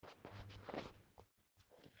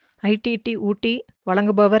IDD ஊட்டி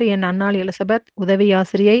வழங்குபவர் என் அன்னாள் Elizabeth, உதவி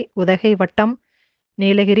ஆசிரியை, உதகை வட்டம்,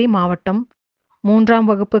 நீலகிரி மாவட்டம். 3ஆம்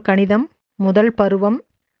வகுப்பு கணிதம், முதல் பருவம்,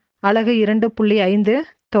 அலகு 2.5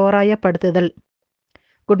 தோராயப்படுத்துதல்.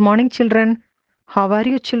 Good morning children. How are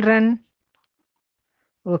you children?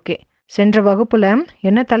 Okay, சென்ற வகுப்புல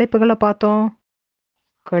என்ன தலைப்புகளை பார்த்தோம்?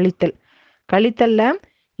 கழித்தல். கழித்தல்ல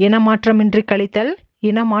இனமாற்றமின்றி கழித்தல்,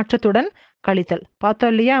 இனமாற்றத்துடன் கழித்தல்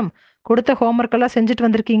பார்த்தோம் இல்லையா? கொடுத்த ஹோம்ஒர்க் எல்லாம் செஞ்சுட்டு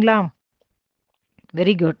வந்திருக்கீங்களா?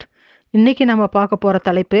 Very good. இன்னைக்கு நம்ம பார்க்க போற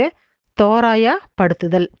தலைப்பு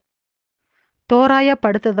தோராயப்படுத்துதல்.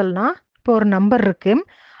 தோராயப்படுத்துதல்னா, இப்போ ஒரு நம்பர் இருக்கு,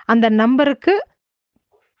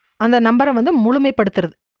 அந்த நம்பரை வந்து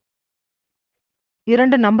முழுமைப்படுத்துறது.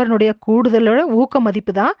 2 நம்பரினுடைய கூடுதலோட ஊக்க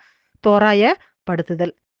மதிப்பு தான்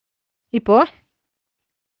தோராயப்படுத்துதல். இப்போ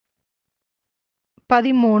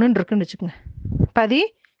 13 இருக்குன்னு வச்சுக்கோங்க.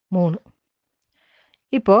 13.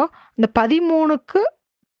 இப்போ இந்த 13க்கு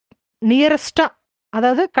நியரஸ்டா,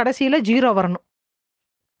 அதாவது கடைசியில 0 வரணும்.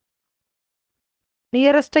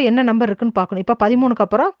 நியரஸ்டா என்ன நம்பர் இருக்குன்னு பார்க்கணும். இப்போ 13க்கு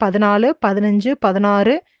அப்புறம் 14, 15,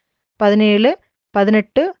 16, 17,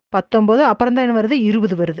 18, 19, அப்புறம் தான் என்ன வருது?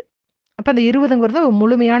 20 வருது. அப்ப அந்த 20ங்கிறது ஒரு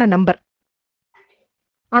முழுமையான நம்பர்.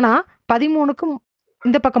 ஆனா 13க்கு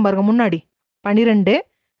இந்த பக்கம் பாருங்க, முன்னாடி 12,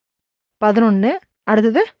 11,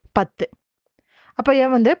 அடுத்தது 10. அப்ப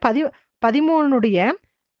ஏன் வந்து 13னுடைய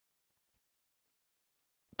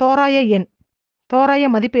தோராய எண், தோராய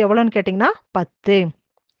மதிப்பு எவ்வளோன்னு கேட்டிங்கன்னா 10.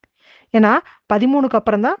 ஏன்னா 13க்கு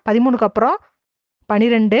அப்புறம்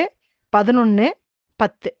 12, 11,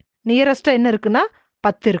 10. நியரஸ்டா என்ன இருக்குன்னா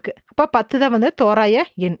 10 இருக்கு. அப்ப 10 தான் வந்து தோராய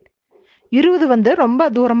எண். 20 வந்து ரொம்ப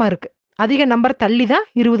தூரமா இருக்கு. அதிக நம்பர் தள்ளி தான்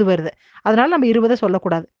 20 வருது. அதனால நம்ம 20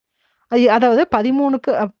 சொல்லக்கூடாது. அதாவது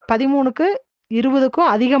 13க்கு 20க்கும்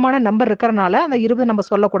அதிகமான நம்பர் இருக்கிறனால அந்த 20 நம்ம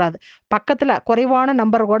சொல்லக்கூடாது. பக்கத்துல குறைவான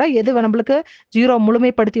நம்பர் கூட எது நம்மளுக்கு 0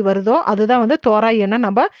 முழுமைப்படுத்தி வருதோ அதுதான் வந்து தோராய எண்ணை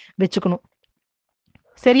நம்ம வச்சுக்கணும்.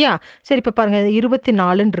 சரியா? சரி, இப்ப பாருங்க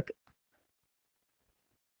 24 இருக்கு.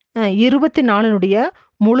 24னுடைய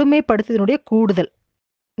முழுமைப்படுத்துதனுடைய கூடுதல்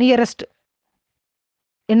நியரஸ்ட்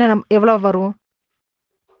என்ன எவ்வளவு வரும்?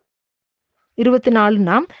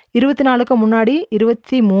 24னா 24க்கு முன்னாடி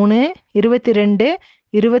 23, 22,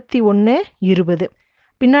 21, 20.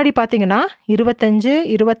 பின்னாடி பார்த்தீங்கன்னா 25,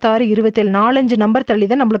 26, 27, 4-5 நம்பர் தள்ளி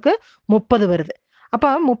தான் நம்மளுக்கு 30 வருது.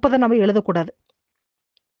 அப்ப 30 நம்ம எழுதக்கூடாது.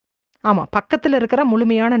 ஆமா, பக்கத்துல இருக்கிற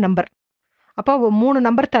முழுமையான நம்பர். அப்போ 3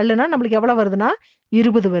 நம்பர் தள்ளுனா நம்மளுக்கு எவ்வளவு வருதுன்னா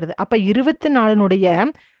 20 வருது. அப்ப 24னுடைய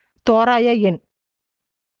தோராய எண்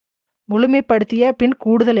முழுமைப்படுத்திய பின்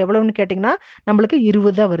கூடுதல் எவ்வளவுன்னு கேட்டீங்கன்னா நம்மளுக்கு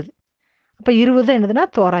 20 தான் வருது. அப்ப 20 என்னதுன்னா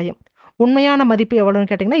தோராயம். உண்மையான மதிப்பு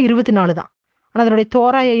எவ்வளவுன்னு கேட்டீங்கன்னா 24 தான். ஆனா அதனுடைய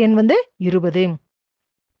தோராய எண் வந்து 20.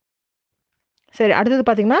 சரி, அடுத்தது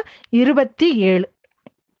பாத்தீங்கன்னா 27.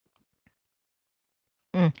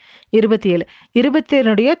 27.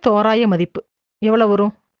 27னுடைய தோராய மதிப்பு எவ்வளவு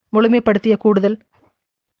வரும்? முழுமைப்படுத்திய கூடுதல்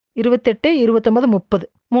 28, 29, 30.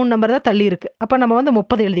 3 நம்பர் தான் தள்ளி இருக்கு. அப்ப நம்ம வந்து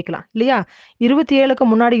 30 எழுதிக்கலாம் இல்லையா? 27க்கு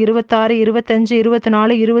முன்னாடி 26, 25,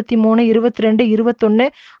 24, 23, 22, 21,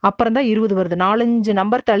 அப்புறம் தான் 20 வருது. 4-5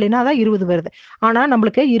 நம்பர் தள்ளினா தான் 20 வருது. ஆனா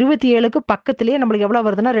நம்மளுக்கு 27க்கு பக்கத்திலேயே நம்மளுக்கு எவ்வளவு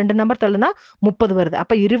வருதுன்னா 2 நம்பர் தள்ளுனா 30 வருது.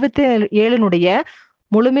 அப்ப 27னுடைய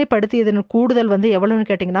முழுமைப்படுத்தியதன் கூடுதல் வந்து எவ்வளவுன்னு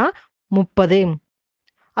கேட்டீங்கன்னா 30.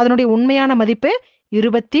 அதனுடைய உண்மையான மதிப்பு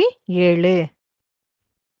 27.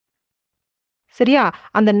 சரியா?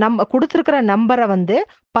 அந்த கொடுத்திருக்கிற நம்பரை வந்து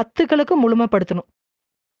 10களுக்கு முழுமைப்படுத்தணும்.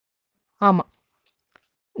 ஆமா,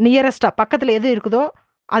 நியரஸ்டா பக்கத்துல எது இருக்குதோ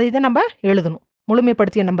அதை தான் நம்ம எழுதணும்.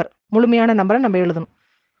 முழுமைப்படுத்திய நம்பர், முழுமையான நம்பரை நம்ம எழுதணும்.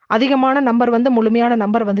 அதிகமான நம்பர் வந்து முழுமையான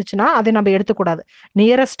நம்பர் வந்துச்சுன்னா அதை நம்ம எடுத்துக்கூடாது.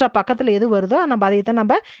 நியரஸ்டா பக்கத்துல எது வருதோ நம்ம அதை தான்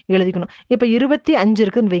நம்ம எழுதிக்கணும். இப்ப 25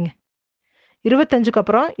 இருக்குன்னு வைங்க. 25க்கு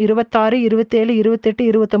அப்புறம் 26, 27, 28,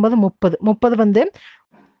 29, 30. 30 வந்து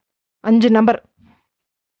 5 நம்பர்,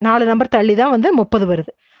 4 நம்பர் தள்ளி தான் வந்து 30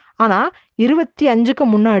 வருது. ஆனா 25க்கு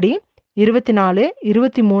முன்னாடி 24,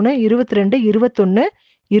 23, 22, 21,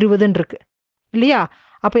 20 இருக்கு இல்லையா?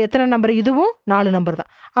 அப்ப எத்தனை நம்பர்? இதுவும் 4 நம்பர் தான்.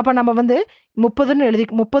 அப்ப நம்ம வந்து 30ன்னு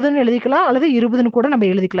எழுதிக்கலாம், அல்லது 20ன்னு கூட நம்ம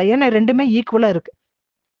எழுதிக்கலாம். ஏன்னா ரெண்டுமே ஈக்குவலா இருக்கு.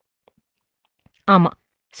 ஆமா.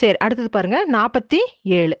 சரி, அடுத்தது பாருங்க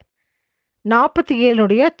 47.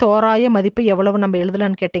 47னுடைய தோராய மதிப்பு எவ்வளவு நம்ம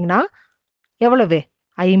எழுதலாம்னு கேட்டீங்கன்னா எவ்வளவு?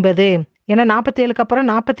 50. ஏன்னா 47க்கு அப்புறம்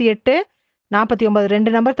 48, 49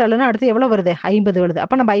 2 நம்பர் தள்ளுனா அடுத்து எவ்வளவு வருது? 50 வருது.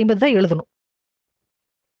 அப்ப நம்ம 50 தான் எழுதணும்.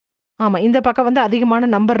 ஆமா, இந்த பக்கம் வந்து அதிகமான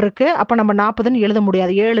நம்பர் இருக்கு. அப்ப நம்ம 40ன்னு எழுத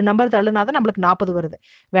முடியாது. 7 நம்பர் தள்ளுனா தான் நம்மளுக்கு 40 வருது.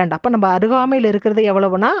 வேண்டாம். அப்ப நம்ம அருகாமையில் இருக்கிறது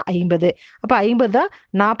எவ்வளவுனா 50. அப்ப 50 தான்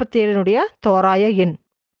 47னுடைய தோராய எண்.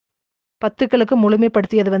 10களுக்கு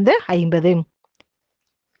முழுமைப்படுத்தியது வந்து 50.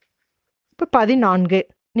 இப்ப 14.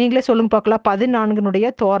 நீங்களே சொல்லுங்க பார்க்கலாம். 14னுடைய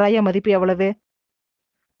தோராய மதிப்பு எவ்வளவு?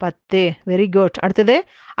 10. Very good. அடுத்தது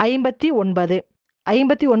 59.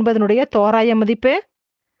 59னுடைய தோராய மதிப்பு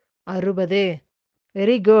 60.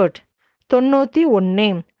 Very good.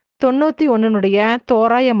 91. 91னுடைய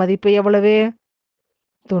தோராய மதிப்பு எவ்வளவு?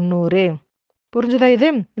 90. புரிஞ்சுதா இது?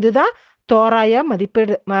 இதுதான் தோராய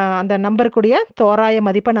மதிப்பீடு. அந்த நம்பருக்குடைய தோராய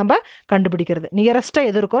மதிப்பை நம்ம கண்டுபிடிக்கிறது. நியரஸ்டா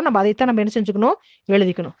எது இருக்கோ நம்ம அதைத்தான் நம்ம என்ன செஞ்சுக்கணும்?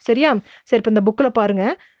 எழுதிக்கணும். சரியா? சரி, இப்போ இந்த புக்கில் பாருங்க,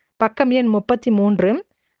 பக்கம் எண் 33.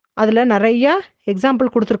 அதில் நிறைய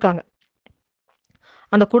எக்ஸாம்பிள் கொடுத்துருக்காங்க.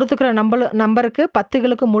 அந்த கொடுத்துக்கிற நம்பருக்கு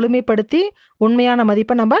 10களுக்கு முழுமைப்படுத்தி உண்மையான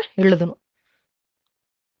மதிப்பை நம்ம எழுதணும்.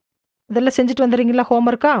 இதெல்லாம் செஞ்சுட்டு வந்துடுறீங்களா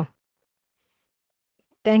ஹோம்ஒர்க்கா?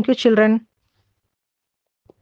 Thank you children.